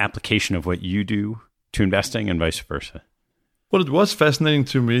the application of what you do to investing and vice versa? Well, it was fascinating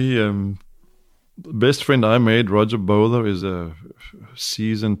to me. The best friend I made, Roger Bowler, is a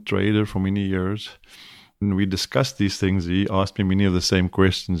seasoned trader for many years. And we discussed these things. He asked me many of the same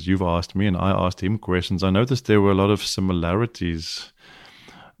questions you've asked me, and I asked him questions. I noticed there were a lot of similarities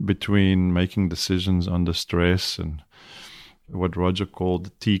between making decisions under stress and what Roger called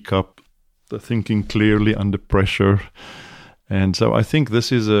the teacup, the thinking clearly under pressure. And so I think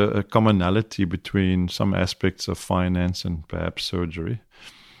this is a commonality between some aspects of finance and perhaps surgery.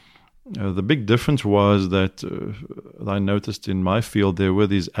 The big difference was that I noticed in my field there were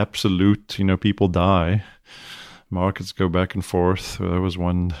these absolute, people die, markets go back and forth. There was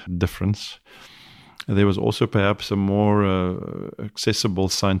one difference. There was also perhaps a more accessible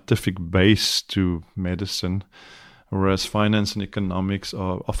scientific base to medicine, whereas finance and economics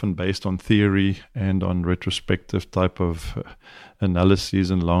are often based on theory and on retrospective type of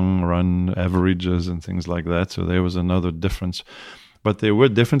analyses and long-run averages and things like that. So there was another difference. But there were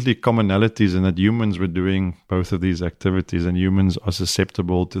definitely commonalities in that humans were doing both of these activities, and humans are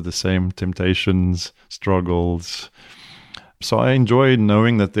susceptible to the same temptations, struggles. So I enjoyed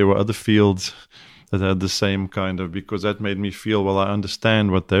knowing that there were other fields that had the same kind of, because that made me feel, well, I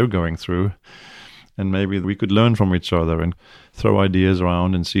understand what they're going through. And maybe we could learn from each other and throw ideas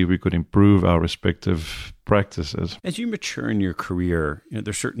around and see if we could improve our respective practices. As you mature in your career,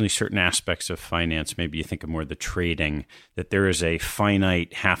 there's certainly certain aspects of finance, maybe you think of more the trading, that there is a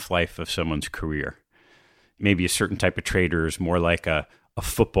finite half-life of someone's career. Maybe a certain type of trader is more like a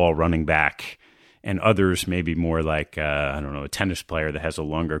football running back, and others maybe more like, a tennis player that has a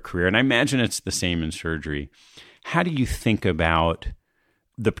longer career. And I imagine it's the same in surgery. How do you think about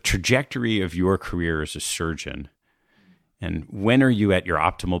the trajectory of your career as a surgeon? And when are you at your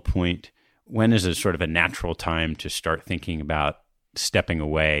optimal point? When is it sort of a natural time to start thinking about stepping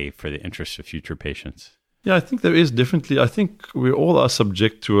away for the interests of future patients? Yeah, I think there is definitely. I think we all are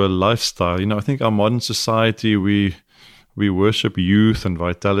subject to a lifestyle. I think our modern society, we worship youth and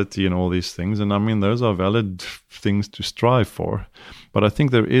vitality and all these things. And I mean, those are valid things to strive for. But I think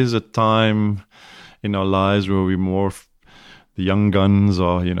there is a time in our lives where we more the young guns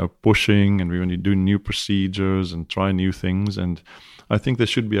are, pushing, and we want to do new procedures and try new things. And I think there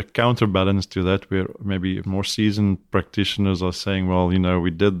should be a counterbalance to that, where maybe more seasoned practitioners are saying, well,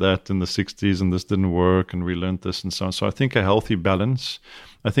 we did that in the 60s and this didn't work and we learned this and so on. So I think a healthy balance.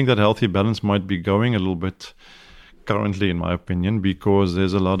 I think that healthy balance might be going a little bit currently, in my opinion, because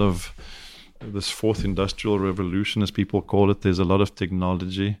there's a lot of this fourth industrial revolution, as people call it. There's a lot of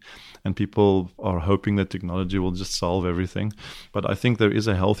technology, and people are hoping that technology will just solve everything. But I think there is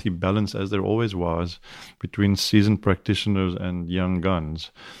a healthy balance, as there always was, between seasoned practitioners and young guns.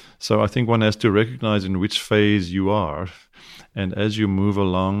 So I think one has to recognize in which phase you are. And as you move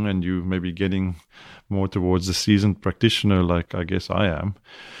along and you may be getting more towards the seasoned practitioner, like I guess I am,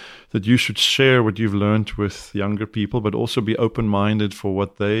 that you should share what you've learned with younger people, but also be open-minded for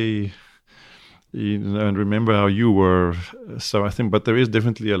what they, and remember how you were. So I think, but there is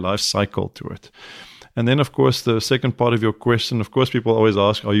definitely a life cycle to it. And then, of course, the second part of your question, of course, people always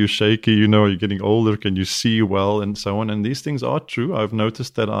ask, are you shaky? Are you getting older? Can you see well? And so on. And these things are true. I've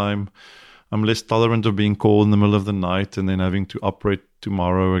noticed that I'm less tolerant of being called in the middle of the night and then having to operate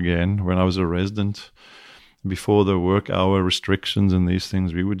tomorrow again. When I was a resident, before the work hour restrictions and these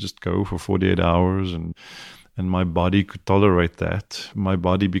things, we would just go for 48 hours and my body could tolerate that. My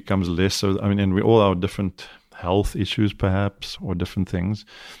body becomes less so. And we all have different health issues perhaps, or different things.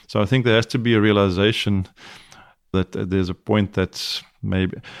 So I think there has to be a realization that there's a point that's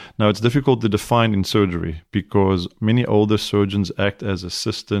maybe... Now, it's difficult to define in surgery because many older surgeons act as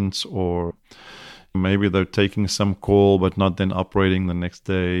assistants, or maybe they're taking some call but not then operating the next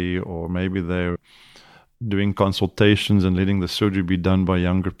day, or maybe they're doing consultations and letting the surgery be done by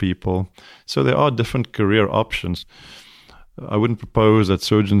younger people. So there are different career options. I wouldn't propose that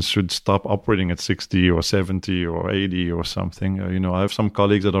surgeons should stop operating at 60 or 70 or 80 or something. I have some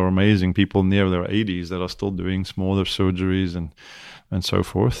colleagues that are amazing, people near their 80s that are still doing smaller surgeries and so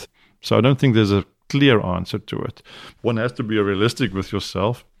forth. So I don't think there's a clear answer to it. One has to be realistic with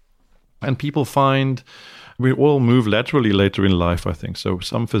yourself. And people find... We all move laterally later in life, I think. So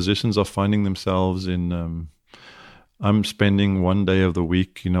some physicians are finding themselves in, I'm spending one day of the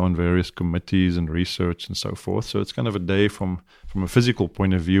week, on various committees and research and so forth. So it's kind of a day from a physical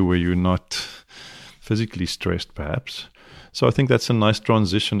point of view where you're not physically stressed, perhaps. So I think that's a nice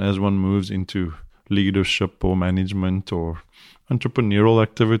transition as one moves into leadership or management or entrepreneurial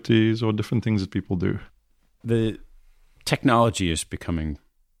activities or different things that people do. The technology is becoming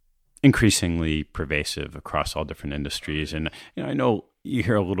increasingly pervasive across all different industries. And I know you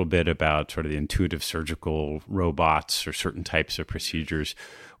hear a little bit about sort of the intuitive surgical robots or certain types of procedures.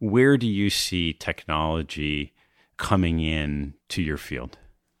 Where do you see technology coming in to your field?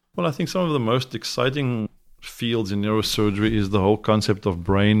 Well, I think some of the most exciting fields in neurosurgery is the whole concept of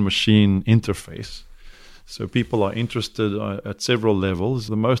brain-machine interface. So people are interested at several levels.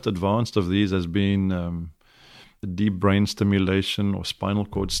 The most advanced of these has been deep brain stimulation or spinal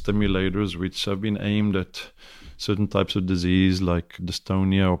cord stimulators, which have been aimed at certain types of disease like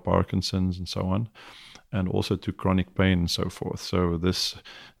dystonia or Parkinson's and so on, and also to chronic pain and so forth. So this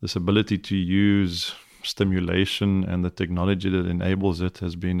ability to use stimulation and the technology that enables it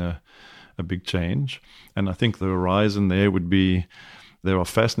has been a big change. And I think the horizon there would be, there are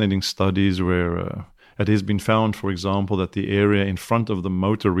fascinating studies where it has been found, for example, that the area in front of the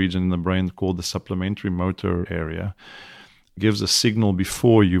motor region in the brain called the supplementary motor area gives a signal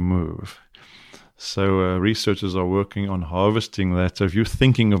before you move. So researchers are working on harvesting that. So if you're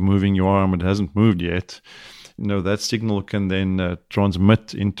thinking of moving your arm, it hasn't moved yet, that signal can then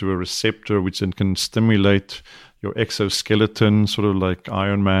transmit into a receptor, which then can stimulate your exoskeleton, sort of like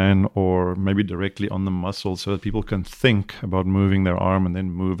Iron Man, or maybe directly on the muscle, so that people can think about moving their arm and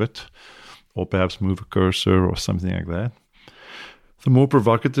then move it, or perhaps move a cursor or something like that. The more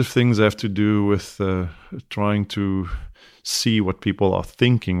provocative things have to do with trying to see what people are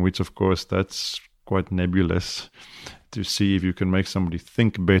thinking, which of course that's quite nebulous, to see if you can make somebody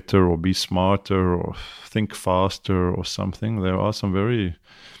think better or be smarter or think faster or something. There are some very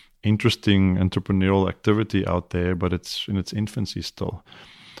interesting entrepreneurial activity out there, but it's in its infancy still.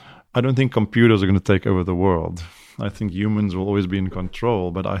 I don't think computers are going to take over the world. I think humans will always be in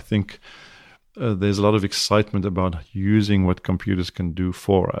control, but I think there's a lot of excitement about using what computers can do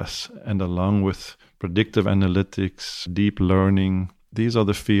for us. And along with predictive analytics, deep learning, these are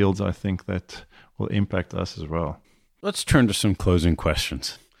the fields I think that will impact us as well. Let's turn to some closing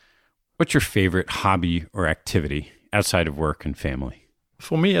questions. What's your favorite hobby or activity outside of work and family?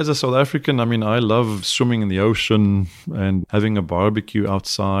 For me, as a South African, I love swimming in the ocean and having a barbecue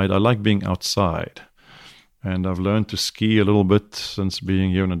outside. I like being outside. And I've learned to ski a little bit since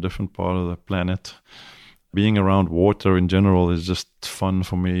being here in a different part of the planet. Being around water in general is just fun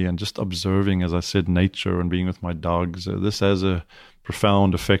for me, and just observing, as I said, nature and being with my dogs. This has a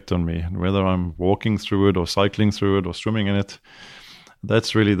profound effect on me. And whether I'm walking through it or cycling through it or swimming in it,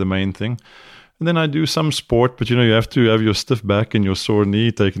 that's really the main thing. And then I do some sport, but you have to have your stiff back and your sore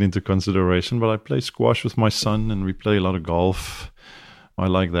knee taken into consideration. But I play squash with my son, and we play a lot of golf. I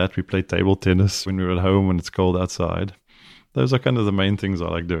like that. We play table tennis when we're at home when it's cold outside. Those are kind of the main things I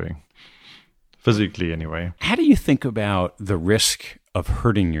like doing. Physically, anyway. How do you think about the risk of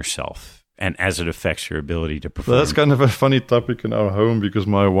hurting yourself and as it affects your ability to perform? Well, that's kind of a funny topic in our home because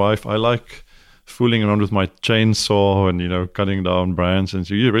my wife, I like fooling around with my chainsaw and, cutting down branches. And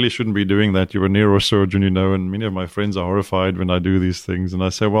you really shouldn't be doing that. You're a neurosurgeon, and many of my friends are horrified when I do these things. And I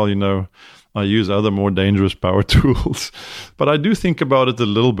say, well, I use other more dangerous power tools. But I do think about it a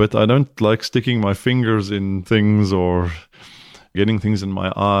little bit. I don't like sticking my fingers in things or getting things in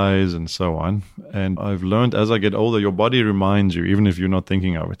my eyes and so on. And I've learned as I get older, your body reminds you, even if you're not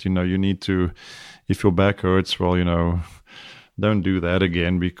thinking of it. You need to, if your back hurts, well, don't do that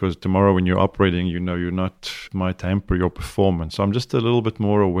again, because tomorrow when you're operating, might hamper your performance. So I'm just a little bit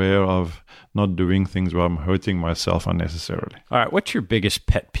more aware of not doing things where I'm hurting myself unnecessarily. All right, what's your biggest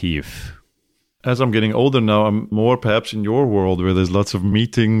pet peeve? As I'm getting older now, I'm more perhaps in your world where there's lots of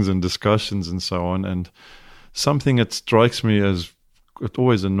meetings and discussions and so on. And something that strikes me as it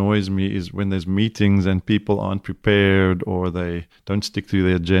always annoys me is when there's meetings and people aren't prepared or they don't stick to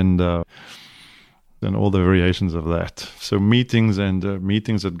the agenda and all the variations of that. So meetings and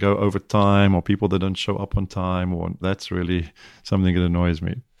meetings that go over time, or people that don't show up on time, or that's really something that annoys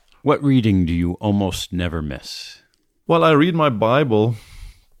me. What reading do you almost never miss? Well, I read my Bible.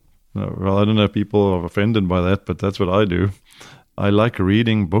 Well, I don't know if people are offended by that, but that's what I do. I like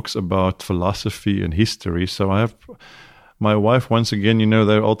reading books about philosophy and history. So I have my wife, once again,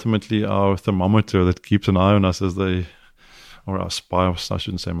 they're ultimately our thermometer that keeps an eye on us or our spouse, I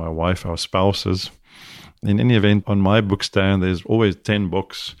shouldn't say my wife, our spouses. In any event, on my book stand, there's always 10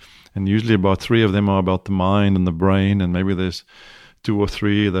 books. And usually about 3 of them are about the mind and the brain. And maybe there's 2 or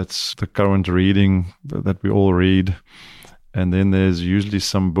 3 that's the current reading that we all read. And then there's usually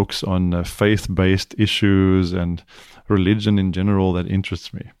some books on faith-based issues and religion in general that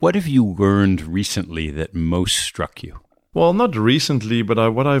interests me. What have you learned recently that most struck you? Well, not recently,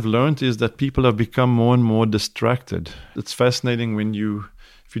 but what I've learned is that people have become more and more distracted. It's fascinating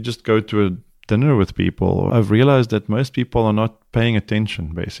if you just go to a dinner with people. I've realized that most people are not paying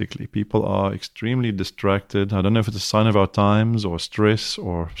attention, basically. People are extremely distracted. I don't know if it's a sign of our times or stress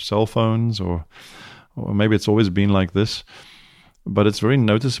or cell phones or maybe it's always been like this. But it's very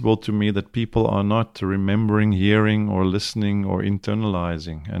noticeable to me that people are not remembering, hearing, or listening, or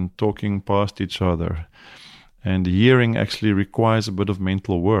internalizing and talking past each other. And hearing actually requires a bit of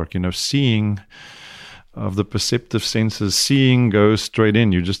mental work. Seeing of the perceptive senses, seeing goes straight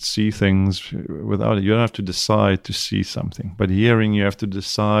in. You just see things without it. You don't have to decide to see something. But hearing, you have to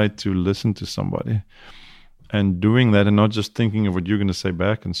decide to listen to somebody. And doing that and not just thinking of what you're going to say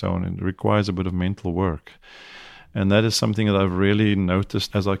back and so on, it requires a bit of mental work. And that is something that I've really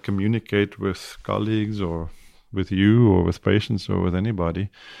noticed as I communicate with colleagues or with you or with patients or with anybody,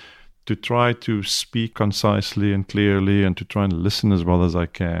 to try to speak concisely and clearly and to try and listen as well as I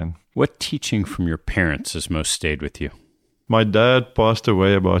can. What teaching from your parents has most stayed with you? My dad passed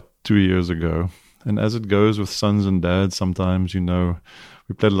away about 2 years ago. And as it goes with sons and dads, sometimes, we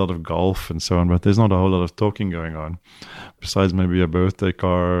played a lot of golf and so on, but there's not a whole lot of talking going on, besides maybe a birthday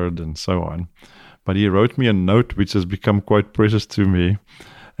card and so on. But he wrote me a note which has become quite precious to me.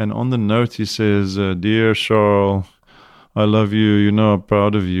 And on the note he says, "Dear Sarel, I love you, I'm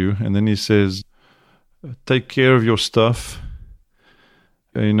proud of you." And then he says, "Take care of your stuff."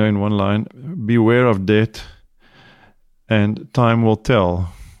 In one line, "Beware of debt, and time will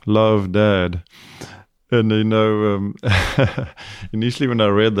tell. Love, Dad." And, initially when I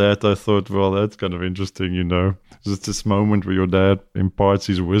read that, I thought, well, that's kind of interesting, It's this moment where your dad imparts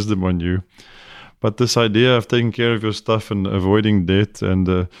his wisdom on you. But this idea of taking care of your stuff and avoiding debt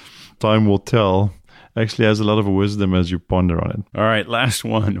and time will tell actually has a lot of wisdom as you ponder on it. All right, last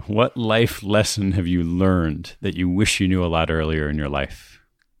one. What life lesson have you learned that you wish you knew a lot earlier in your life?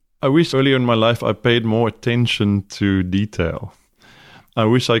 I wish earlier in my life I paid more attention to detail. I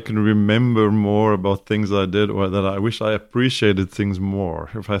wish I could remember more about things that I did, or that I wish I appreciated things more.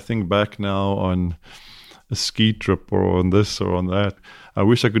 If I think back now on a ski trip or on this or on that, I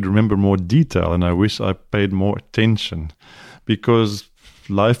wish I could remember more detail, and I wish I paid more attention, because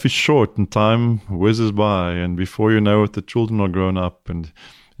life is short and time whizzes by, and before you know it, the children are grown up, and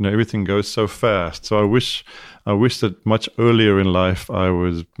everything goes so fast. So I wish that much earlier in life I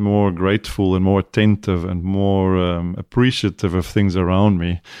was more grateful and more attentive and more appreciative of things around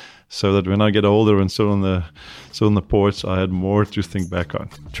me, so that when I get older and sit on the porch, I had more to think back on.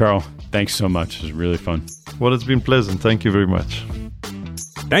 Charles, thanks so much. It was really fun. Well, it's been pleasant. Thank you very much.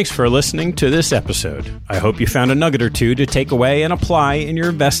 Thanks for listening to this episode. I hope you found a nugget or two to take away and apply in your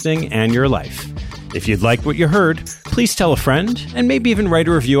investing and your life. If you'd like what you heard, please tell a friend and maybe even write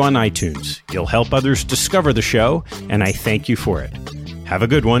a review on iTunes. You'll help others discover the show, and I thank you for it. Have a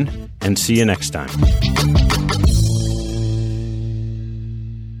good one, and see you next time.